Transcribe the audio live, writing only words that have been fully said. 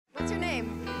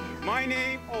My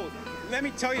name, oh, let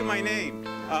me tell you my name.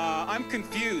 I'm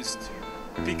confused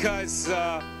because,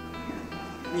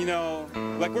 you know,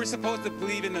 like we're supposed to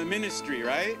believe in the ministry,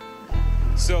 right?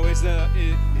 So is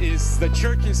the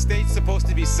church and state supposed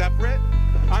to be separate?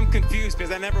 I'm confused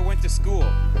because I never went to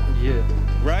school. Yeah.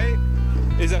 Right?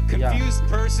 Is a confused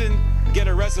person get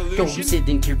a resolution? Yo, I'm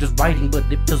sitting here just writing, but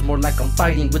it feels more like I'm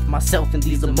fighting with myself and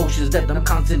these emotions that I'm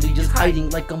constantly just hiding.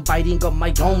 Like I'm biting on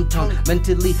my own tongue,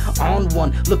 mentally on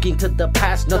one, looking to the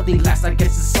past, nothing lasts, I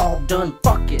guess it's all done.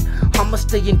 Fuck it, I'ma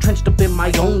stay entrenched up in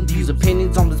my own views.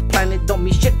 Opinions on this planet don't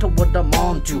mean shit to what I'm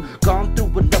on to. Gone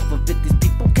through enough of it, these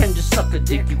people can just suck a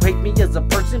dick. You hate me as a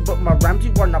person, but my rhymes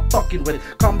you are not fucking with.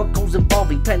 Combos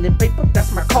involving pen and paper,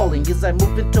 that's my calling. As I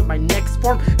move into my next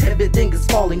form, everything is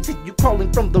falling. See you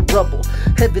crawling from the rubble,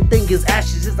 everything is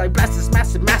ashes as I blast this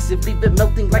massive, leave it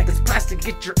melting like it's plastic.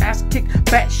 Get your ass kicked,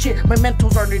 bad shit, my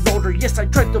mentals aren't in order. Yes, I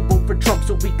tried to vote for Trump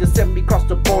so we could send me across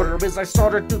the border. As I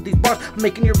started through these bars,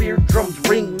 making your eardrums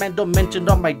ring. Man, don't mention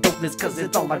all my dopeness, cause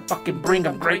it's all I fucking bring.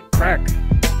 I'm great crack.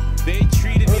 They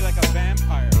treated me like a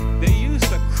vampire. They used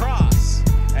the cross,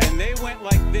 and they went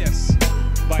like this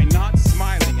by not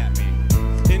smiling at me.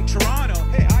 In Toronto,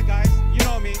 hey, hi guys, you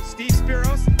know me, Steve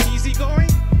Spiros, easygoing.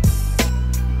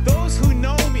 Those who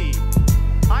know me,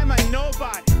 I'm a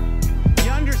nobody. You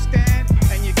understand?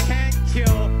 And you can't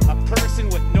kill a person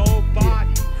with no body.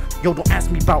 Yo, don't ask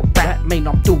me about that, man,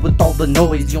 I'm through with all the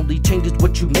noise. The only change is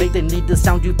what you make, they need the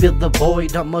sound, you fill the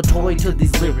void. I'm a toy to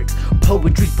these lyrics,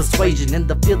 poetry's persuasion. And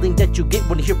the feeling that you get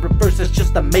when you hear it verse is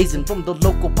just amazing. From the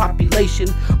local population,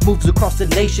 moves across the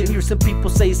nation. Hear some people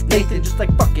say it's Nathan, just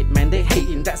like fuck it, man, they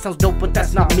hating. That sounds dope, but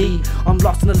that's not me. I'm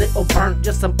lost in a little burnt,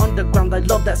 just some underground, I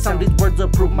love that sound. These words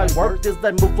approve my worth as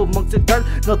I move amongst the dirt.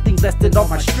 Nothing less than all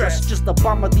my stress, just a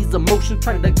bomb of these emotions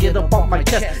trying to get up off my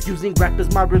chest. Using rap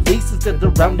as my release instead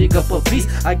of rounding up a piece.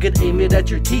 I could aim it at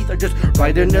your teeth or just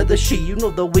write another sheet. You know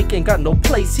the weak ain't got no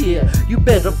place here. You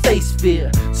better face fear.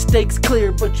 Stakes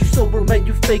clear, but you sober, man,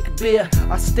 you fake beer.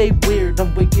 I stay weird,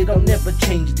 I'm wicked, I'll never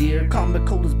change, dear.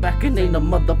 Comical is back and ain't a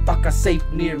motherfucker safe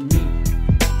near me.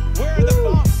 Where are the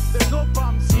bums? There's no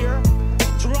bums here.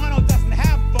 Toronto doesn't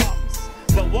have bums.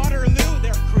 But Waterloo,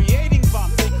 they're creating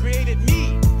bums. They created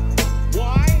me.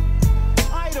 Why?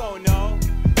 I don't know.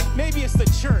 Maybe it's the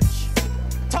church.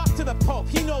 Talk to the Pope,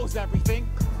 he knows everything.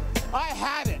 I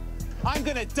had it. I'm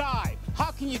gonna die.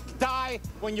 How can you die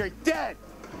when you're dead?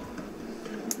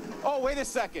 Oh, wait a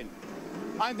second.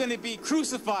 I'm gonna be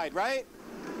crucified, right?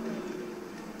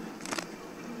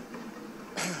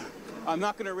 I'm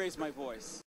not gonna raise my voice.